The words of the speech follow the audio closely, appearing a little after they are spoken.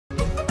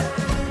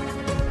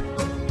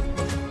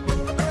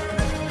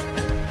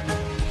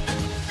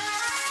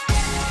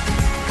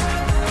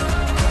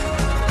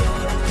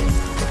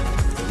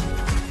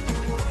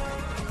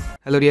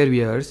Hello dear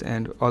viewers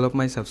and all of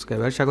my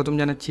subscriber, স্বাগতম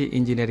জানাচ্ছি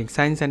engineering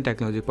science and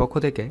টেকনোলজির পক্ষ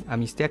থেকে।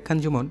 আমি ইশতিয়াক খান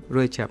জুমন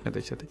রয়েছে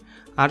আপনাদের সাথে।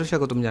 আরও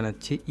স্বাগতম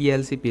জানাচ্ছি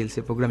ইএলসি পিএলসি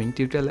প্রোগ্রামিং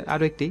টিউটোরিয়ালের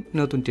আরও একটি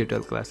নতুন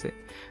টিউটোরিয়াল ক্লাসে।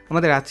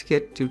 আমাদের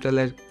আজকের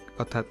টিউটোরিয়ালের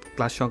অর্থাৎ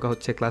ক্লাস সংখ্যা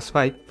হচ্ছে ক্লাস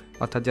 5,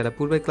 অর্থাৎ যারা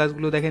পূর্বের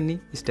ক্লাসগুলো দেখেননি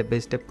স্টেপ বাই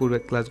স্টেপ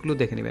পূর্বের ক্লাসগুলো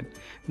দেখে নেবেন,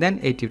 দেন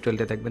এই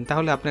টিউটোরিয়ালটা দেখবেন।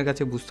 তাহলে আপনার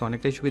কাছে বুঝতে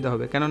অনেকটাই সুবিধা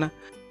হবে, কেননা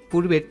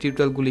পূর্বের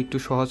টিউটোরিয়ালগুলো একটু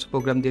সহজ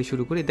প্রোগ্রাম দিয়ে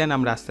শুরু করি, দেন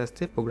আমরা আস্তে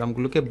আস্তে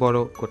প্রোগ্রামগুলোকে বড়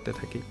করতে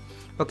থাকি।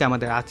 ওকে,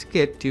 আমাদের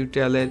আজকের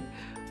টিউটোরিয়ালের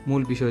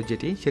মূল বিষয়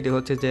সেটি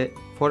হচ্ছে যে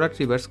forward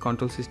reverse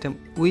control system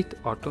with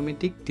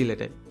automatic delay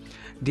time.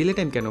 Delay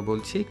time কেন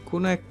বলছি?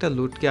 কোনো একটা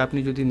লোডকে আপনি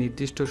যদি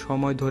নির্দিষ্ট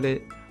সময় ধরে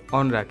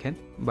অন রাখেন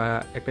বা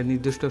একটা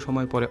নির্দিষ্ট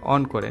সময় পরে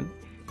অন করেন,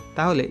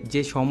 তাহলে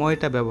যে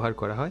সময়টা ব্যবহার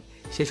করা হয়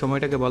সেই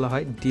সময়টাকে বলা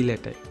হয় ডিলে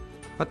টাইম।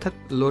 অর্থাৎ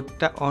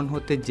লোডটা অন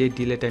হতে যে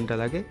ডিলে টাইমটা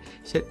লাগে,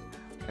 সে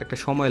একটা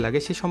সময় লাগে,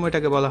 সেই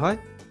সময়টাকে বলা হয়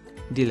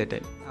ডিলে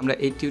টাইম। আমরা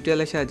এই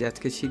টিউটোরিয়ালের সাহায্যে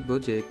আজকে শিখব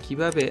যে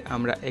কিভাবে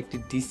আমরা একটি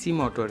ডিসি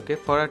মোটরকে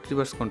ফরওয়ার্ড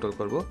রিভার্স কন্ট্রোল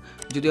করব।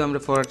 যদিও আমরা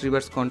ফরওয়ার্ড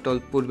রিভার্স কন্ট্রোল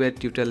পূর্বের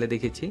টিউটোরিয়ালে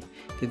দেখেছি,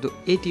 কিন্তু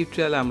এই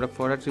টিউটোরিয়ালে আমরা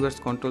ফরওয়ার্ড রিভার্স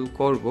কন্ট্রোল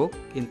করব,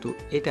 কিন্তু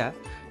এটা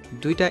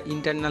দুইটা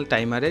ইন্টারনাল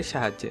টাইমারের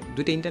সাহায্যে।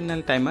 দুইটা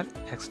ইন্টারনাল টাইমার,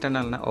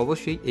 এক্সটার্নাল না,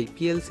 অবশ্যই এই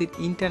পিএলসির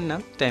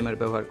ইন্টারনাল টাইমার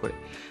ব্যবহার করে।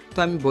 তো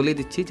আমি বলে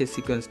দিচ্ছি যে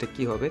সিকোয়েন্সটা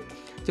কী হবে।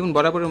 যেমন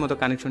বরাবরের মতো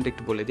কানেকশনটা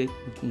একটু বলে দিই,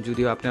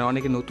 যদিও আপনারা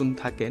অনেকে নতুন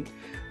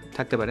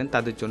থাকতে পারেন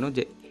তাদের জন্য,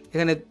 যে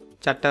এখানে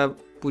 4টা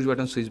পুশ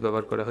বাটন সুইচ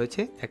ব্যবহার করা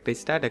হয়েছে, একটা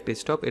স্টার্ট, একটা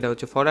স্টপ। এটা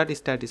হচ্ছে ফরওয়ার্ড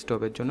স্টার্ট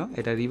স্টপের জন্য,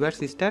 এটা রিভার্স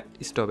স্টার্ট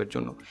স্টপের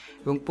জন্য।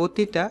 এবং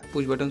প্রতিটা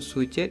পুশ বাটন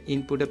সুইচের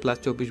ইনপুটে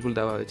 +24 ভোল্ট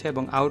দেওয়া হয়েছে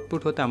এবং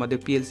আউটপুট হতে আমাদের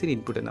পিএলসির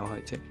ইনপুটে নেওয়া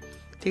হয়েছে।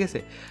 ঠিক আছে,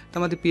 তো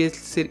আমাদের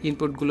পিএলসির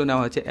ইনপুটগুলো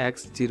নেওয়া হয়েছে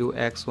X0,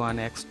 X1,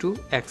 X2,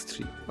 X3।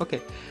 ওকে,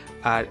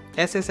 আর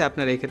এসএসে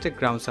আপনারা এক্ষেত্রে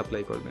গ্রাউন্ড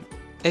সাপ্লাই করবেন।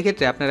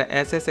 এক্ষেত্রে আপনারা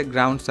এসএসে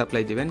গ্রাউন্ড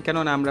সাপ্লাই দিবেন,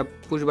 কেননা আমরা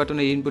পুশ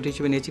বাটনের ইনপুট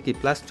হিসেবে নিয়েছি কি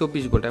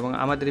 +24 ভোল্ট এবং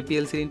আমাদের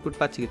পিএলসির ইনপুট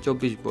পাচ্ছি কি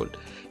 24 ভোল্ট।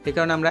 এই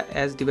কারণে আমরা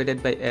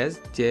S/S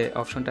যে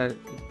অপশনটার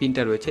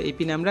পিনটা রয়েছে, এই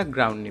পিনে আমরা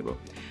গ্রাউন্ড নিব।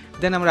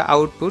 দেন আমরা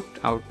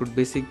আউটপুট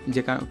বেসিক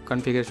যে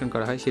কনফিগারেশন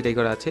করা হয় সেটাই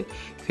করা আছে।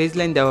 ফেজ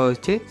লাইন দেওয়া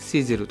হচ্ছে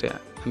C0-তে।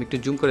 আমি একটু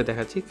জুম করে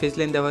দেখাচ্ছি। ফেজ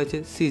লাইন দেওয়া হয়েছে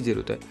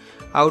C0-তে।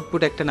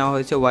 আউটপুট একটা নেওয়া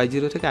হয়েছে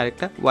Y0 থেকে,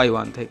 আরেকটা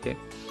Y1 থেকে।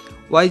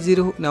 Y0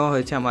 নেওয়া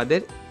হয়েছে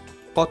আমাদের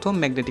প্রথম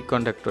ম্যাগনেটিক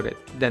কন্ডাক্টরে,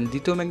 দেন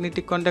দ্বিতীয়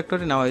ম্যাগনেটিক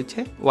কন্ডাক্টরে নেওয়া হয়েছে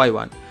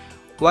Y1।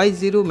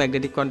 Y0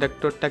 ম্যাগনেটিক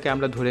কন্ডাক্টরটাকে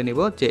আমরা ধরে নিব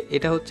যে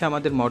এটা হচ্ছে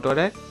আমাদের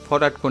মোটরের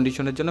ফরওয়ার্ড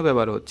কন্ডিশনের জন্য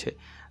ব্যবহার হচ্ছে,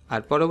 আর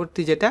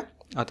পরবর্তী যেটা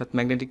অর্থাৎ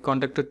ম্যাগনেটিক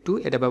কন্ডাক্টর 2,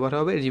 এটা ব্যবহার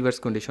হবে রিভার্স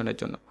কন্ডিশনের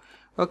জন্য।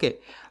 ওকে,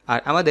 আর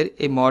আমাদের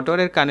এই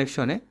মোটরের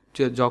কানেকশনে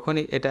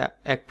যখনই এটা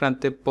এক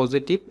প্রান্তে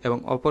পজিটিভ এবং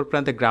অপর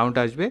প্রান্তে গ্রাউন্ড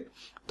আসবে,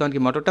 তখন কি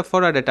মোটরটা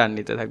ফরওয়ার্ডে টার্ন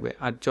নিতে থাকবে।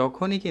 আর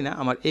যখনই কিনা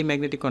আমার এই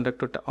ম্যাগনেটিক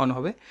কন্ডাক্টরটা অন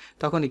হবে,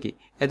 তখনই কি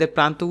এদের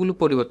প্রান্তগুলো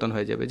পরিবর্তন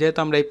হয়ে যাবে, যেহেতু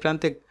আমরা এই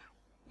প্রান্তে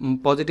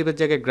পজিটিভের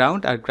জায়গায়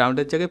গ্রাউন্ড আর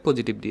গ্রাউন্ডের জায়গায়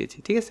পজিটিভ দিয়েছি।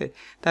 ঠিক আছে,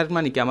 তার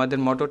মানে কি আমাদের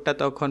মোটরটা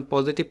তখন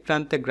পজিটিভ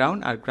প্রান্তে গ্রাউন্ড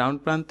আর গ্রাউন্ড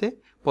প্রান্তে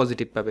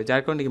পজিটিভ পাবে,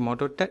 যার কারণে কি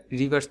মোটরটা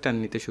রিভার্স টার্ন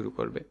নিতে শুরু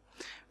করবে।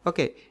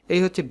 ওকে, এই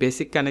হচ্ছে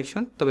বেসিক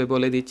কানেকশন। তবে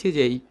বলে দিচ্ছি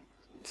যে এই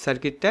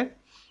সার্কিটটার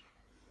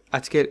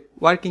আজকের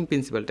ওয়ার্কিং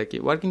প্রিন্সিপালটা কি।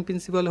 ওয়ার্কিং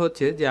প্রিন্সিপাল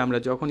হচ্ছে যে আমরা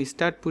যখন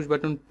স্টার্ট পুশ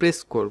বাটন প্রেস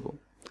করব,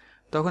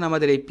 তখন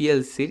আমাদের এই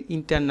পিএলসির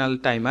ইন্টারনাল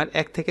টাইমার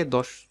 1 থেকে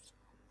 10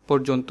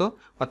 পর্যন্ত,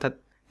 অর্থাৎ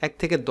 1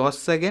 থেকে 10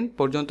 সেকেন্ড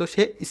পর্যন্ত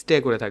সে স্টে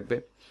করে থাকবে।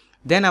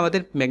 দেন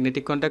আমাদের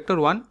ম্যাগনেটিক কন্ডাক্টর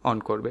 1 অন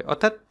করবে,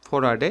 অর্থাৎ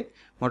ফরওয়ার্ডে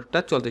মোটরটা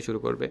চলতে শুরু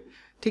করবে।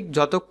 ঠিক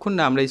যতক্ষণ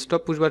না আমরা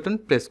স্টপ পুশ বাটন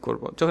প্রেস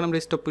করব। যখন আমরা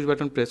স্টপ পুশ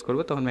বাটন প্রেস করব,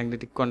 তখন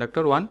ম্যাগনেটিক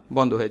কন্ডাক্টর 1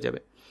 বন্ধ হয়ে যাবে।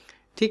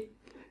 ঠিক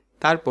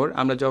তারপর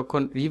আমরা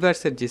যখন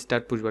রিভার্সের যে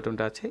স্টার্ট পুশ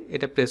বাটনটা আছে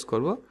এটা প্রেস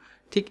করব,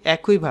 ঠিক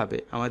একইভাবে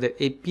আমাদের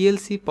এই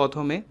পিএলসি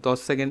প্রথমে 10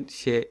 সেকেন্ড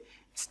সে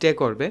স্টে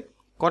করবে,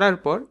 করার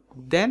পর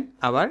দেন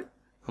আবার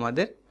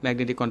আমাদের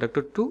ম্যাগনেটিক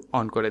কন্ডাক্টর 2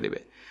 অন করে দেবে।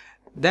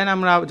 দেন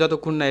আমরা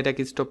যতক্ষণ না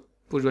এটাকে স্টপ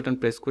পুশ বাটন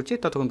প্রেস করছি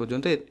ততক্ষণ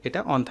পর্যন্ত এটা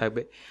অন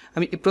থাকবে।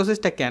 আমি এই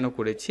প্রসেসটা কেন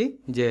করেছি,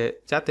 যে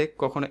যাতে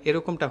কখনো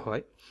এরকমটা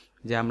হয়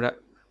যে আমরা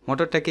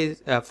মোটরটাকে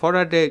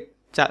ফরওয়ার্ডে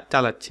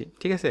চালাচ্ছি,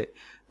 ঠিক আছে,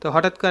 তো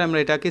হঠাৎ করে আমরা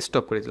এটাকে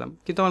স্টপ করে দিলাম,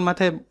 কিন্তু আমার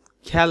মাথায়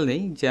খেয়াল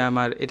নেই যে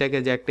আমার এটাকে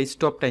যে একটা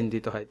স্টপ টাইম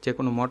দিতে হয়, যে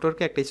কোনো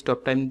মোটরকে একটা স্টপ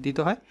টাইম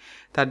দিতে হয়,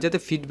 তার যাতে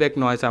ফিডব্যাক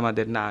নয়েজ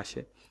আমাদের না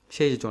আসে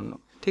সেই জন্য।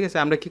 ঠিক আছে,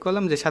 আমরা কি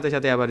করলাম যে সাথে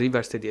সাথে আবার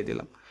রিভার্সে দিয়ে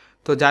দিলাম,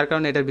 তো যার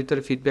কারণে এটার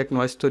ভিতরে ফিডব্যাক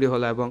নয়েজ তৈরি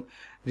হলো এবং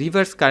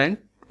রিভার্স কারেন্ট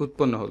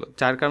উৎপন্ন হলো,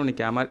 যার কারণে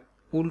কি আমার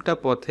উল্টা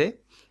পথে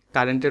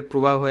কারেন্টের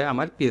প্রবাহ হয়ে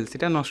আমার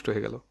পিএলসিটা নষ্ট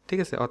হয়ে গেল। ঠিক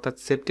আছে, অর্থাৎ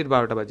সেফটির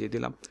 12টা বাজিয়ে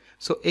দিলাম।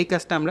 সো এই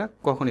কাজটা আমরা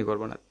কখনোই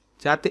করবো না।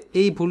 যাতে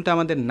এই ভুলটা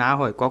আমাদের না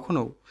হয়,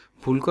 কখনো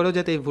ভুল করেও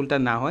যাতে এই ভুলটা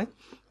না হয়,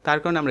 তার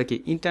কারণে আমরা কি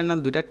ইন্টারনাল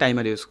দুইটা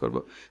টাইমার ইউজ করব।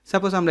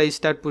 সাপোজ আমরা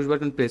স্টার্ট পুশ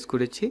বাটন প্রেস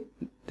করেছি,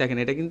 দেখেন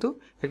এটা কিন্তু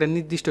একটা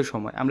নির্দিষ্ট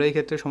সময়, আমরা এই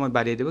ক্ষেত্রে সময়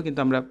বাড়িয়ে দেবো, কিন্তু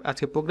আমরা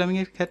আজকে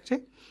প্রোগ্রামিংয়ের ক্ষেত্রে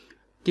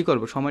কি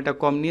করব, সময়টা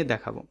কম নিয়ে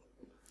দেখাবো।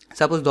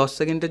 সাপোজ 10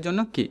 সেকেন্ডের জন্য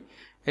কি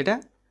এটা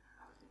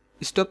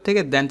স্টপ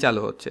থেকে দেন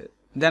চালু হচ্ছে,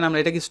 দেন আমরা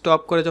এটাকে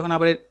স্টপ করে যখন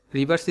আবার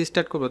রিভার্স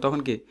স্টার্ট করবো, তখন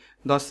কি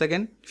 10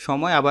 সেকেন্ড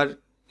সময় আবার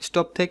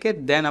স্টপ থেকে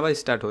দেন আবার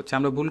স্টার্ট হচ্ছে।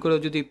 আমরা ভুল করেও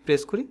যদি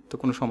প্রেস করি তো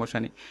কোনো সমস্যা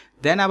নেই।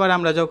 দেন আবার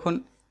আমরা যখন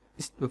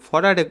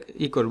ফরওয়ার্ডে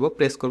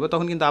প্রেস করব,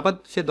 তখন কিন্তু আবার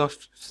সে 10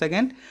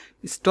 সেকেন্ড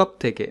স্টপ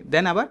থেকে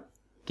দেন আবার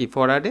কি কি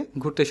ফরওয়ার্ডে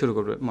ঘুরতে শুরু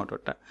করবে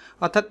মোটরটা,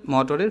 অর্থাৎ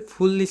মোটরের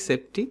ফুললি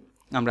সেফটি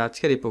আমরা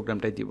আজকের এই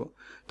প্রোগ্রামটাই দিব।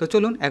 তো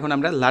চলুন এখন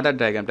আমরা লাডার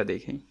ডায়াগ্রামটা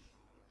দেখি।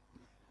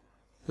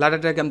 লাডার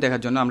ডায়াগ্রাম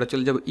দেখার জন্য আমরা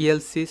চলে যাব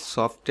ইএলসি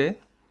সফটে,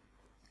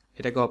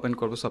 এটাকে ওপেন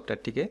করব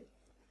সফটওয়্যারটিকে।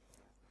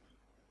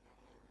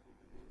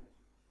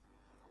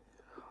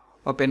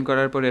 ওপেন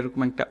করার পর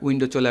এরকম একটা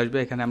উইন্ডো চলে আসবে।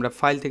 এখানে আমরা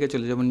ফাইল থেকে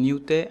চলে যাব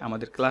নিউতে,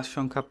 আমাদের ক্লাস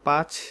সংখ্যা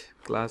 5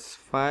 ক্লাস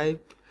 5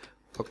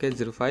 ওকে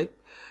 05,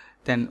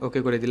 দেন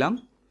ওকে করে দিলাম।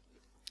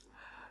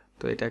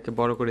 তো এটাকে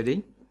বড় করে দিই।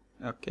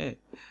 ওকে,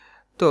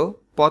 তো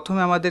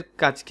প্রথমে আমাদের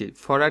কাজ কি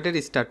ফরওয়ার্ডের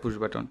স্টার্ট পুশ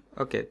বাটন।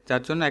 ওকে,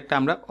 যার জন্য একটা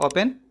আমরা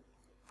ওপেন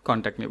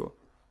কন্ট্যাক্ট নিব,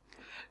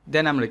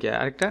 দেন আমরা কি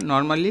আরেকটা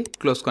নর্মালি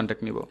ক্লোজ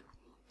কন্ট্যাক্ট নিব।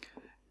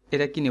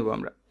 এটা কি নেব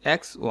আমরা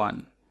x1।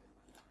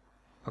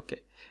 ওকে,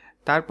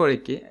 তারপরে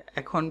কি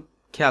এখন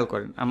খেয়াল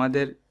করেন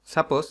আমাদের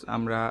সাপোজ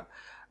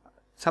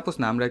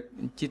আমরা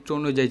চিত্র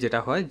অনুযায়ী যেটা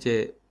হয় যে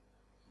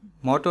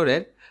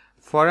মোটরের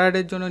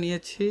ফরওয়ার্ডের জন্য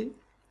নিয়েছি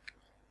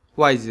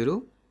y0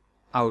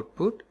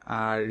 আউটপুট,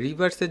 আর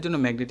রিভার্সের জন্য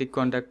ম্যাগনেটিক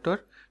কন্ডাক্টর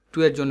 2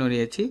 এর জন্য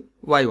নিয়েছি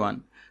y1।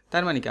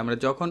 তার মানে কি আমরা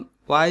যখন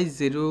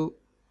y0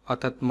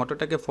 অর্থাৎ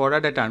মোটরটাকে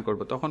ফরওয়ার্ডে টার্ন করব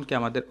তখন কি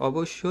আমাদের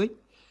অবশ্যই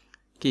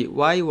কি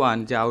y1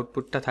 যে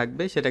আউটপুটটা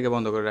থাকবে সেটাকে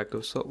বন্ধ করে রাখতে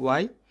হবে। সো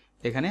y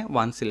এখানে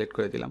 1 সিলেক্ট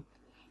করে দিলাম,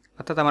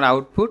 অর্থাৎ আমার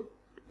আউটপুট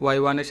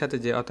y1 এর সাথে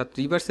যে অর্থাৎ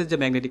রিভার্সের যে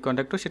ম্যাগনেটিক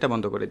কন্ডাক্টর সেটা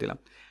বন্ধ করে দিলাম।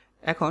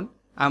 এখন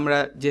আমরা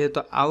যেহেতু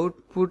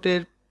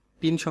আউটপুটের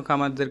পিন সংখ্যা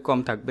আমাদের কম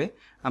থাকবে,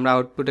 আমরা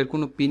আউটপুটের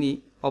কোনো পিনই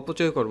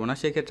অপচয় করব না,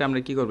 সেক্ষেত্রে আমরা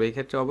কি করব, এই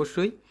ক্ষেত্রে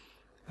অবশ্যই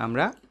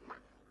আমরা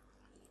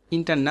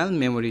ইন্টারনাল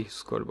মেমোরি ইউজ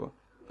করব।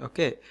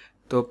 ওকে,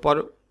 তো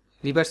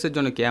রিভার্সের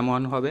জন্য কি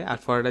M1 হবে আর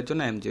ফরওয়ার্ডের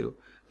জন্য M0।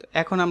 তো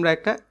এখন আমরা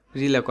একটা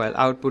রিলে কয়েল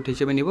আউটপুট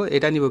হিসেবে নিব,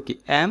 এটা নিব কি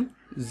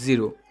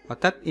M0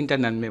 অর্থাৎ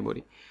ইন্টারনাল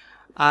মেমোরি।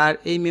 আর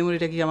এই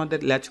মেমোরিটা কি আমাদের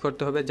ল্যাচ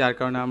করতে হবে, যার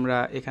কারণে আমরা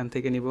এখান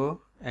থেকে নিব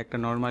একটা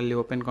নর্মালি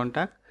ওপেন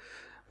কন্ট্যাক্ট,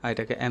 আর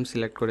এটাকে M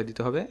সিলেক্ট করে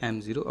দিতে হবে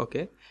M0।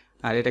 ওকে,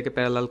 আর এটাকে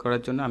প্যারালাল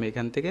করার জন্য আমি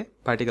এখান থেকে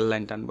ভার্টিক্যাল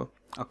লাইন টানবো।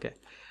 ওকে,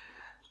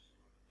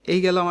 এই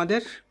গেল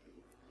আমাদের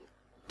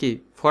কি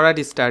ফরওয়ার্ড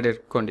স্টার্টের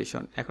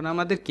কন্ডিশন। এখন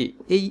আমাদের কি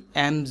এই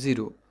M0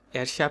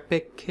 এর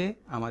সাপেক্ষে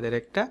আমাদের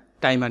একটা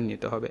টাইমার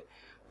নিতে হবে।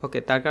 ওকে,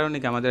 তার কারণে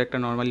কি আমাদের একটা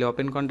নর্মালি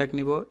ওপেন কন্ট্যাক্ট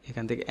নিব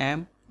এখান থেকে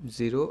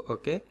M0।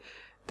 ওকে,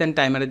 দেন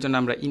টাইমারের জন্য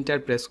আমরা ইন্টার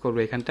প্রেস করবো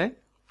এখানটায়,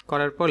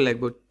 করার পর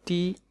লিখব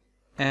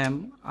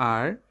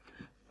TMR,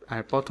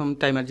 আর প্রথম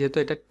টাইমার যেহেতু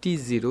এটা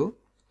T0,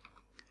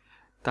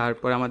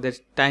 তারপর আমাদের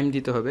টাইম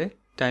দিতে হবে।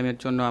 টাইমের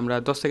জন্য আমরা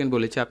 10 সেকেন্ড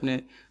বলেছি, আপনি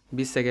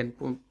 20 সেকেন্ড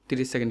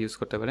 30 সেকেন্ড ইউজ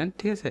করতে পারেন,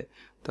 ঠিক আছে।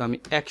 তো আমি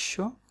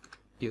 100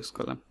 ইউজ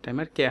করলাম,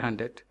 টাইমার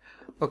K100।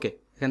 ওকে,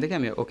 এখান থেকে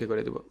আমি ওকে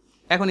করে দেবো।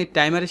 এখন এই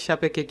টাইমারের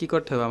সাপেক্ষে কী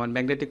করতে হবে, আমার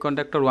ম্যাগনেটিক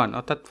কন্ডাক্টর 1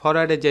 অর্থাৎ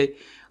ফরওয়ার্ডে যে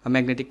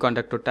ম্যাগনেটিক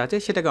কন্ডাক্টরটা আছে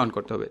সেটাকে অন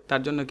করতে হবে।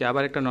 তার জন্য কি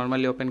আবার একটা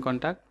নর্মালি ওপেন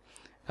কন্ট্যাক্ট,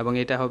 এবং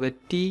এটা হবে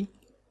T।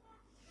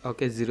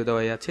 ওকে, 0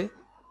 দেওয়াই আছে।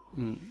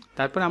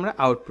 তারপর আমরা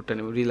আউটপুটটা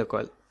নেব রিলে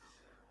কয়েল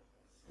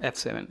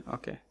F7।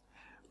 ওকে,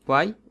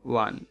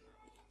 Y1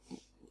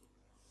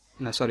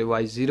 না সরি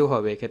Y0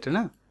 হবে এক্ষেত্রে,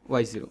 না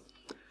Y0।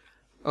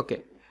 ওকে,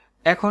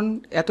 এখন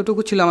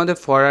এতটুকু ছিল আমাদের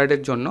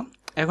ফরওয়ার্ডের জন্য।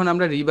 এখন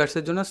আমরা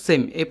রিভার্সের জন্য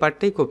সেম এই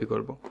পার্টটাই কপি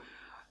করব।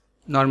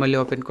 নর্মালি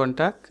ওপেন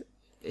কন্ট্যাক্ট,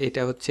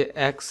 এটা হচ্ছে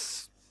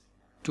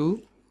X2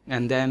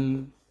 and then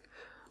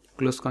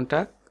close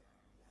contact,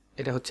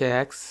 এটা হচ্ছে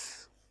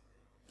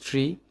X3।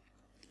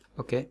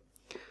 ওকে,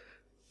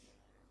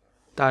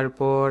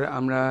 তারপর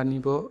আমরা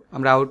নিব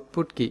আমরা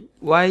আউটপুট কি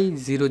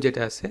Y0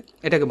 যেটা আছে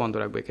এটাকে বন্ধ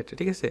রাখবো এক্ষেত্রে,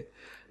 ঠিক আছে।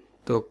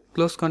 তো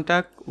close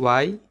contact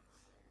Y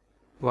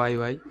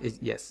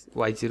yes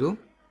Y0,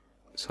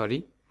 sorry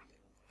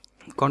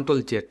control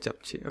Z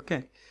চাপছি। ওকে,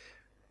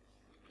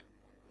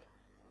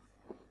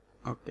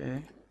 ওকে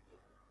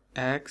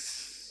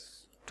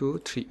X2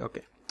 3।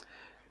 ওকে,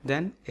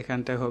 দেন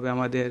এখানটায় হবে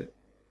আমাদের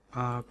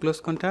ক্লোজ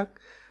কন্ট্যাক্ট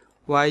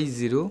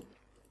Y0,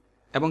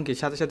 এবং কি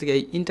সাথে সাথে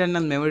এই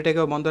ইন্টারনাল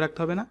মেমোরিটাকেও বন্ধ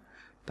রাখতে হবে না।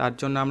 তার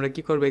জন্য আমরা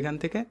কি করব, এখান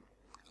থেকে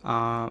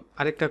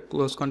আরেকটা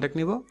ক্লোজ কন্ট্যাক্ট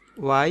নিব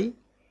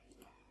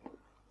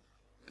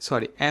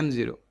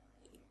M0।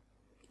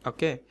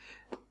 ওকে,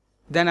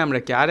 দেন আমরা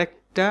কি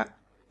আরেকটা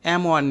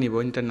M1 নিব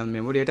ইন্টারনাল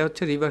মেমোরি, এটা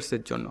হচ্ছে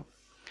রিভার্সের জন্য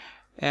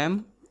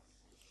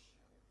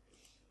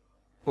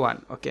M1।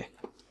 ওকে,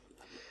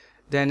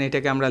 দেন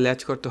এটাকে আমরা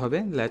ল্যাচ করতে হবে।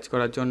 ল্যাচ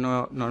করার জন্য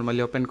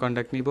নর্মালি ওপেন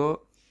কন্ট্যাক্ট নিব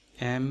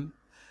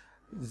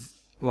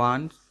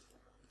M1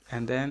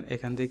 অ্যান্ড দেন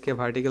এখান থেকে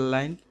ভার্টিক্যাল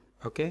লাইন।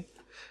 ওকে,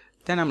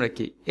 দেন আমরা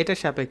কি এটার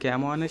সাপেক্ষে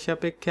M1 এর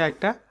সাপেক্ষে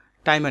একটা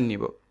টাইমার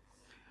নিব।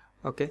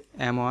 ওকে,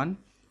 M1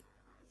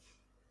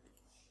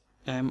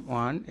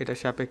 এটার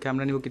সাপেক্ষে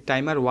আমরা নিব কি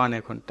টাইমার 1।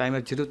 এখন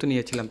টাইমার 0 তো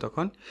নিয়েছিলাম,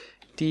 তখন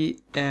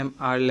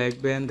TMR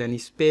লিখবেন, দেন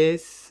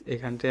স্পেস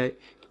এখানটায়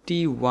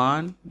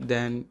T1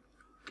 দেন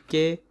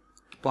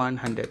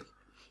K100,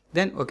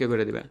 দেন ওকে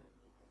করে দেবেন।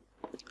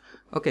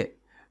 ওকে,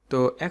 তো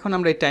এখন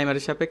আমরা এই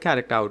টাইমারের সাপেক্ষে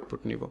আরেকটা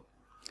আউটপুট নিব।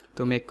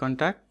 তো মেক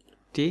কন্ট্যাক্ট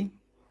T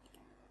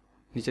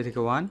নিচে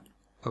থেকে 1।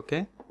 ওকে,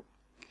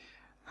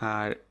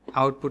 আর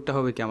আউটপুটটা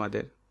হবে কি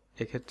আমাদের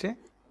এক্ষেত্রে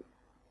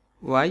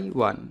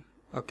Y1।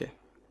 ওকে,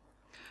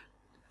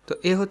 তো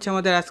এ হচ্ছে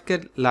আমাদের আজকের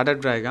লাডার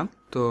ডায়াগ্রাম।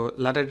 তো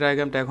লাডার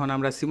ডায়াগ্রামটা এখন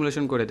আমরা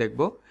সিমুলেশন করে দেখব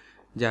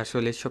যে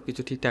আসলে সব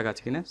কিছু ঠিকঠাক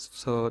আছে কিনা।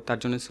 সো তার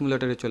জন্য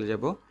সিমুলেটরে চলে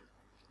যাব।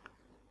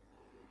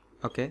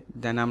 ওকে,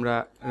 দেন আমরা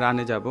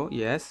রানে যাব,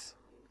 ইয়েস।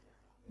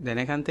 দেন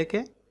এখান থেকে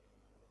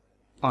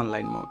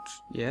অনলাইন মোড,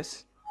 ইয়েস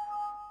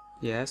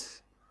ইয়েস,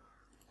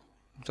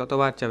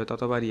 যতবার চাবে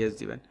ততবার ইয়েস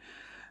দিবেন।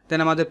 দেন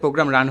আমাদের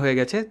প্রোগ্রাম রান হয়ে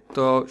গেছে।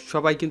 তো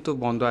সবাই কিন্তু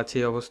বন্ধ আছে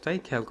এই অবস্থায়,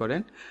 খেয়াল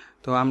করেন।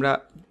 তো আমরা,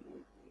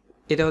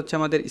 এটা হচ্ছে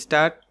আমাদের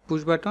স্টার্ট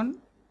পুশ বাটন,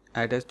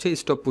 আর এটা হচ্ছে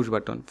স্টপ পুশ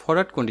বাটন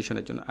ফরওয়ার্ড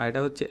কন্ডিশনের জন্য, আর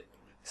এটা হচ্ছে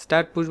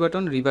স্টার্ট পুশ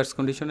বাটন রিভার্স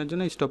কন্ডিশনের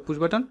জন্য, স্টপ পুশ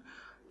বাটন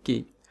কি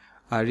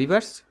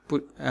রিভার্স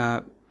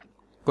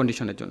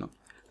কন্ডিশনের জন্য।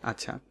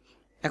 আচ্ছা,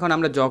 এখন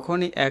আমরা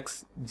যখনই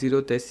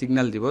x0-তে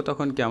সিগন্যাল দিব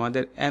তখন কি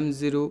আমাদের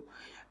m0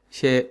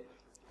 সে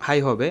হাই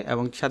হবে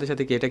এবং সাথে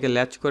সাথে কি এটাকে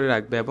ল্যাচ করে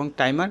রাখবে এবং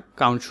টাইমার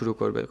কাউন্ট শুরু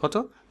করবে কত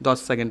 10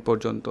 সেকেন্ড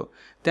পর্যন্ত।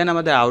 দেন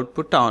আমাদের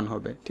আউটপুটটা অন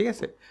হবে, ঠিক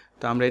আছে।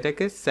 তো আমরা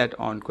এটাকে সেট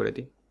অন করে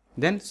দিই,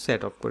 দেন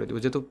সেট অফ করে দিব,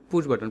 যেহেতু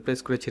পুশ বাটন প্রেস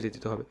করে ছেড়ে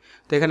দিতে হবে।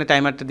 তো এখানে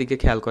টাইমারটার দিকে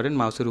খেয়াল করেন,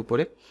 মাউসের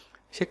উপরে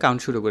সে কাউন্ট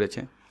শুরু করেছে।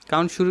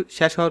 কাউন্ট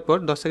শেষ হওয়ার পর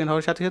 10 সেকেন্ড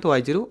হওয়ার সাথে সাথে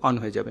y0 অন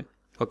হয়ে যাবে।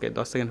 ওকে,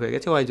 10 সেকেন্ড হয়ে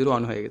গেছে, y0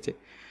 অন হয়ে গেছে।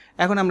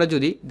 এখন আমরা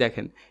যদি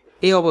দেখেন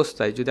এই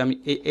অবস্থায় যদি আমি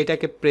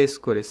এটাকে প্রেস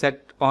করে সেট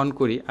অন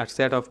করি আর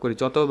সেট অফ করি,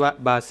 যত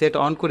বা সেট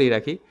অন করেই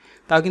রাখি,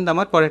 তাও কিন্তু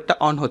আমার পরেরটা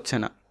অন হচ্ছে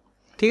না,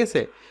 ঠিক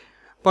আছে।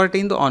 পরেরটা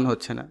কিন্তু অন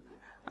হচ্ছে না।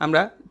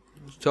 আমরা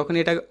যখন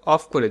এটাকে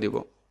অফ করে দিব,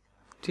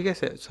 ঠিক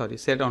আছে, সরি,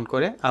 সেট অন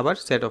করে আবার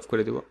সেট অফ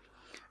করে দিব।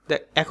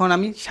 এখন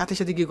আমি সাথে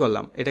সাথে কী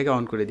করলাম, এটাকে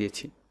অন করে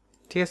দিয়েছি,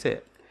 ঠিক আছে।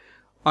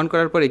 অন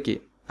করার পরে কি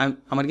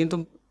আমার কিন্তু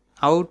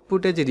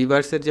আউটপুটে যে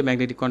রিভার্সের যে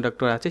ম্যাগনেটিক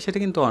কন্ডাক্টর আছে সেটা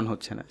কিন্তু অন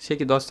হচ্ছে না, সে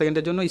কি 10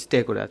 সেকেন্ডের জন্য স্টে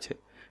করে আছে,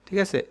 ঠিক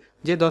আছে।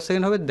 যে 10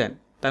 সেকেন্ড হবে দেন,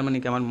 তার মানে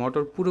কি আমার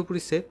মোটর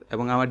পুরোপুরি সেফ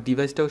এবং আমার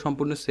ডিভাইসটাও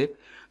সম্পূর্ণ সেফ।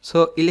 সো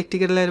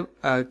ইলেকট্রিক্যালের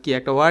কি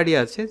একটা ওয়ার্ডই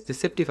আছে যে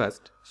সেফটি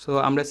ফার্স্ট। সো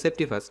আমরা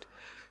সেফটি ফার্স্ট,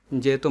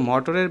 যেহেতু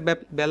মোটরের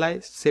বেলায়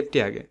সেফটি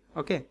আগে।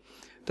 ওকে,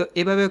 তো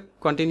এভাবে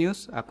কন্টিনিউস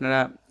আপনারা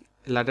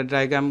লাডার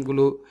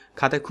ডায়াগ্রামগুলো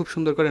খাতায় খুব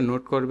সুন্দর করে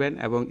নোট করবেন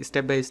এবং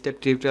স্টেপ বাই স্টেপ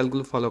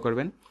টিউটোরিয়ালগুলো ফলো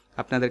করবেন।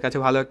 আপনাদের কাছে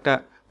ভালো একটা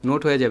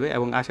নোট হয়ে যাবে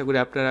এবং আশা করি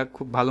আপনারা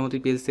খুব ভালো মতো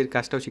পিএলসির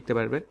কাজটাও শিখতে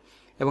পারবেন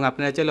এবং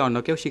আপনারা চাইলে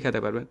অন্যকেও শেখাতে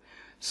পারবেন।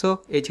 সো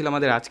এই ছিল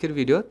আমাদের আজকের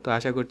ভিডিও। তো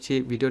আশা করছি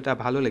ভিডিওটা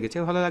ভালো লেগেছে।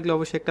 ভালো লাগলে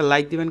অবশ্যই একটা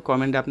লাইক দিবেন,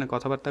 কমেন্টে আপনার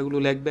কথাবার্তাগুলো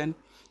লিখবেন,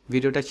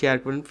 ভিডিওটা শেয়ার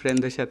করুন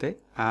ফ্রেন্ডদের সাথে।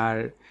 আর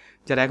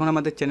যারা এখন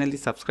আমাদের চ্যানেলটি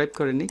সাবস্ক্রাইব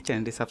করেননি,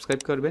 চ্যানেলটি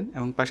সাবস্ক্রাইব করবেন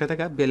এবং পাশে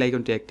থাকা বেল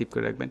আইকনটি অ্যাক্টিভ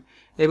করে রাখবেন।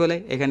 এই বলে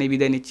এখানেই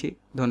বিদায় নিচ্ছি।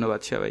 ধন্যবাদ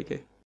সবাইকে।